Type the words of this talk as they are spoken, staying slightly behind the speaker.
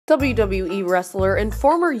WWE wrestler and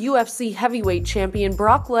former UFC heavyweight champion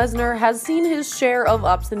Brock Lesnar has seen his share of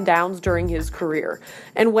ups and downs during his career,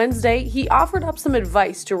 and Wednesday he offered up some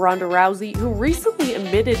advice to Ronda Rousey, who recently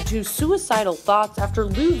admitted to suicidal thoughts after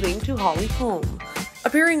losing to Holly Holm.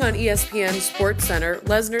 Appearing on ESPN SportsCenter,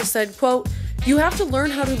 Lesnar said, quote, "You have to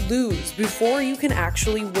learn how to lose before you can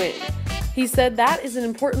actually win." He said that is an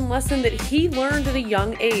important lesson that he learned at a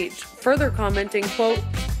young age, further commenting, quote,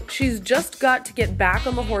 "She's just got to get back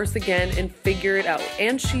on the horse again and figure it out,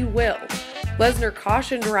 and she will." Lesnar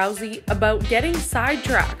cautioned Rousey about getting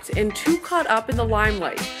sidetracked and too caught up in the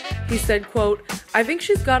limelight. He said, quote, "I think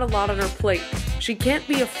she's got a lot on her plate. She can't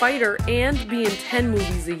be a fighter and be in 10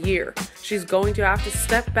 movies a year. She's going to have to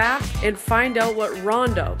step back and find out what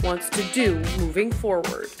Ronda wants to do moving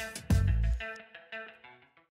forward."